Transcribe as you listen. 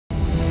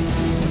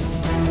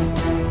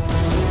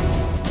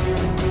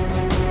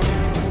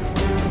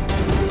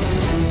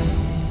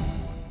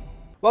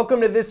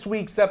Welcome to this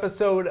week's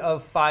episode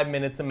of 5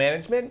 Minutes of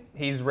Management.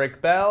 He's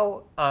Rick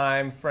Bell.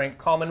 I'm Frank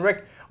Coleman.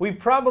 Rick, we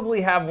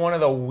probably have one of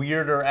the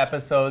weirder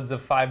episodes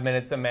of 5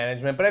 Minutes of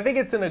Management, but I think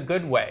it's in a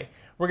good way.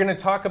 We're going to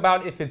talk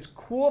about if it's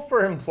cool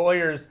for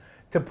employers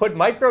to put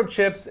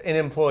microchips in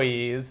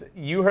employees.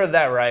 You heard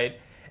that right.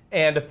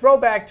 And a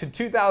throwback to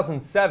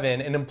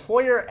 2007, an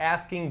employer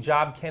asking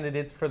job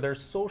candidates for their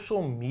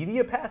social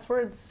media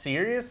passwords.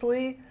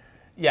 Seriously?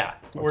 Yeah,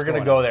 we're going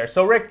to go there.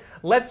 So Rick,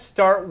 let's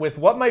start with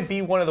what might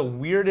be one of the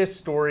weirdest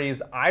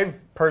stories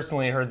I've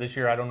personally heard this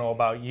year. I don't know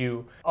about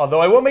you.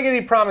 Although I won't make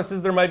any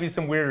promises, there might be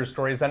some weirder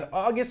stories. On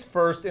August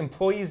 1st,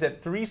 employees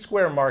at 3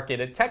 Square Market,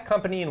 a tech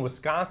company in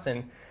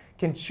Wisconsin,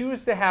 can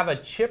choose to have a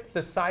chip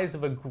the size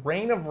of a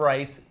grain of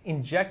rice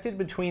injected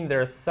between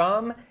their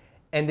thumb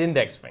and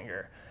index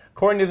finger.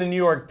 According to the New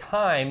York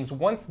Times,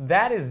 once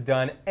that is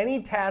done,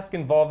 any task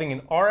involving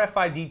an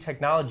RFID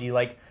technology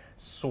like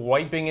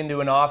swiping into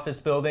an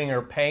office building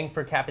or paying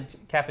for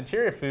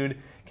cafeteria food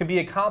can be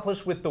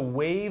accomplished with the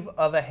wave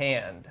of a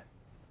hand.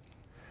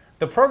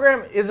 The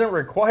program isn't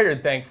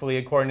required, thankfully,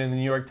 according to the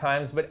New York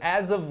Times, but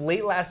as of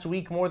late last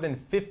week, more than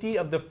 50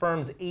 of the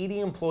firm's 80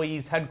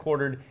 employees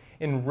headquartered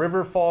in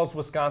River Falls,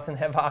 Wisconsin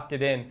have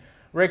opted in.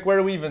 Rick, where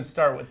do we even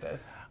start with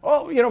this?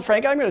 Well, you know,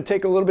 Frank, I'm going to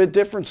take a little bit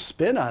different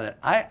spin on it.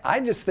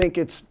 I just think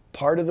it's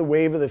part of the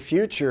wave of the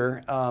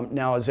future.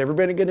 Now, is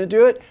everybody going to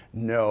do it?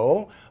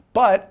 No,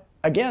 but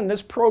again,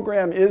 this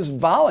program is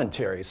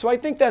voluntary. So I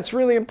think that's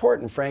really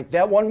important, Frank.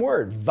 That one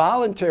word,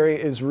 voluntary,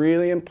 is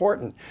really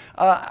important.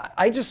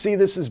 I just see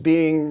this as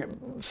being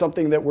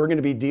something that we're going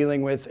to be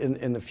dealing with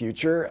in the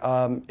future.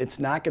 It's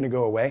not going to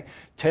go away.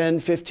 10,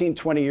 15,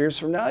 20 years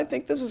from now, I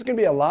think this is going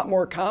to be a lot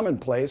more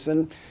commonplace,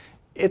 and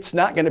it's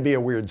not going to be a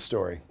weird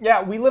story.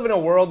 Yeah, we live in a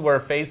world where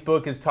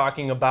Facebook is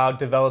talking about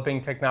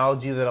developing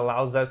technology that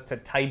allows us to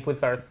type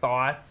with our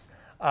thoughts.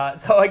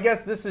 So I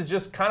guess this is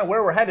just kind of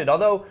where we're headed.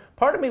 Although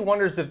part of me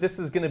wonders if this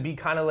is going to be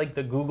kind of like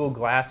the Google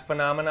Glass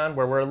phenomenon,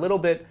 where we're a little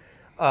bit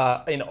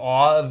in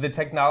awe of the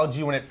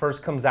technology when it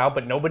first comes out,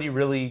 but nobody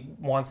really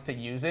wants to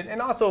use it.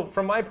 And also,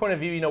 from my point of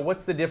view, you know,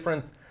 what's the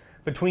difference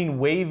between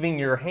waving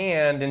your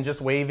hand and just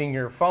waving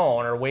your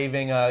phone or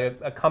waving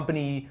a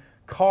company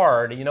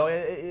card? You know,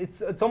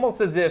 it's almost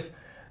as if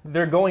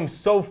they're going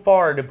so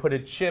far to put a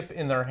chip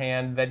in their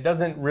hand that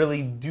doesn't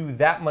really do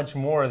that much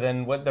more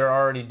than what they're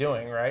already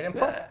doing, right? And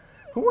plus,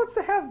 who wants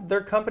to have their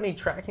company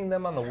tracking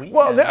them on the weekend?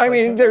 Well, I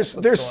mean, there's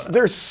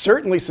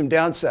certainly some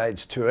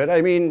downsides to it.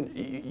 I mean,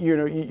 you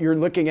know, you're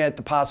looking at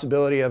the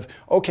possibility of,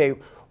 okay,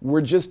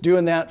 we're just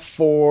doing that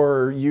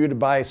for you to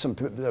buy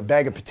a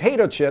bag of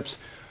potato chips,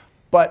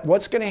 but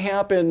what's going to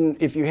happen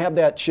if you have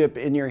that chip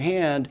in your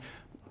hand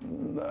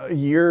a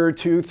year or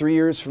 2, 3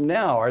 years from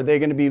now? Are they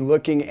going to be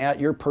looking at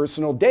your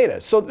personal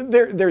data? So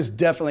there's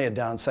definitely a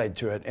downside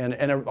to it and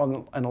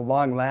a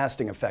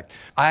long-lasting effect.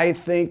 I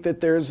think that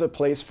there's a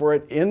place for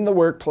it in the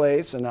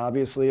workplace, and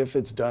obviously if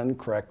it's done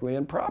correctly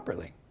and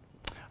properly.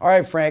 All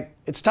right, Frank,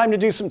 it's time to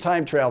do some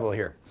time travel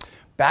here.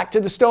 Back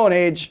to the Stone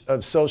Age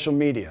of social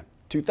media,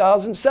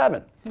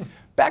 2007.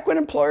 Back when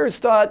employers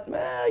thought,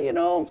 you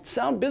know,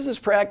 sound business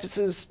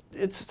practices,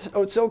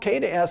 it's okay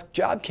to ask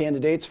job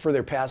candidates for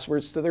their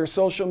passwords to their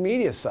social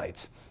media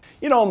sites.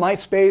 You know,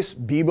 MySpace,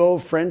 Bebo,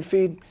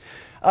 FriendFeed.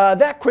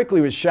 That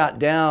quickly was shot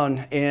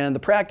down, and the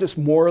practice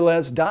more or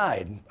less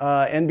died.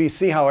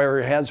 NBC,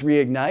 however, has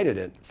reignited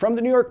it. From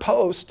the New York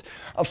Post,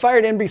 a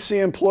fired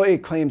NBC employee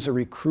claims a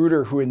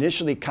recruiter who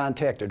initially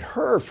contacted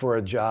her for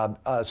a job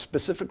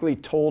specifically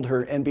told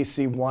her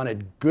NBC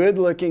wanted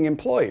good-looking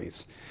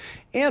employees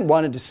and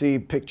wanted to see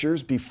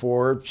pictures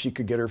before she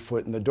could get her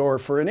foot in the door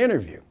for an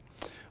interview.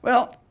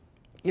 Well,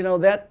 you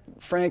know,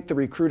 Frank, the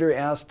recruiter,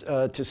 asked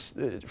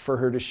for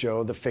her to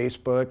show the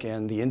Facebook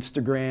and the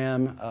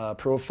Instagram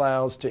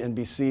profiles to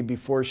NBC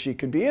before she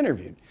could be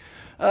interviewed.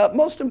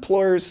 Most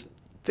employers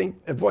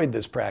avoid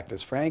this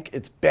practice, Frank.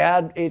 It's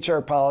bad HR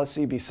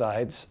policy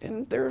besides,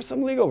 and there are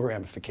some legal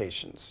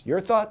ramifications.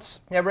 Your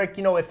thoughts? Yeah, Rick,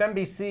 you know, if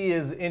NBC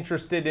is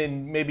interested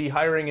in maybe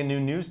hiring a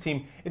new news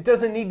team, it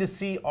doesn't need to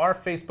see our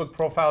Facebook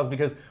profiles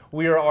because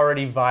we are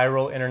already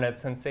viral internet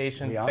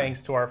sensations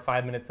thanks to our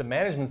 5 Minutes of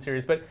Management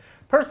series. But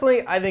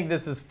personally, I think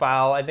this is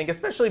foul. I think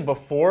especially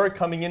before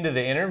coming into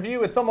the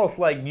interview, it's almost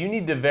like you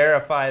need to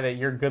verify that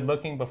you're good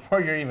looking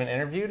before you're even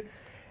interviewed.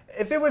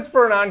 If it was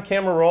for an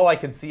on-camera role, I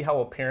could see how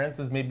appearance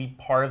is maybe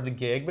part of the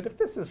gig, but if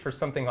this is for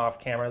something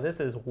off-camera, this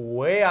is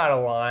way out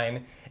of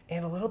line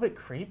and a little bit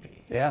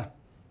creepy. Yeah,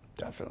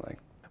 definitely.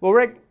 Well,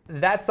 Rick,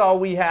 that's all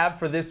we have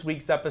for this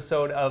week's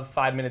episode of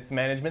 5 Minutes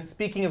Management.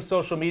 Speaking of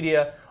social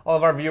media, all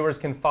of our viewers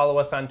can follow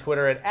us on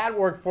Twitter at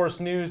Workforce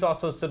News.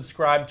 Also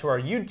subscribe to our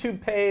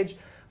YouTube page.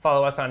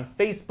 Follow us on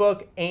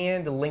Facebook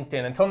and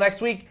LinkedIn. Until next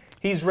week,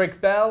 he's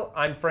Rick Bell.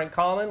 I'm Frank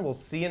Coleman. We'll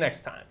see you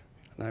next time.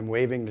 And I'm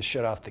waving to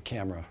shut off the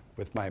camera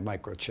with my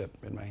microchip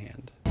in my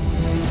hand.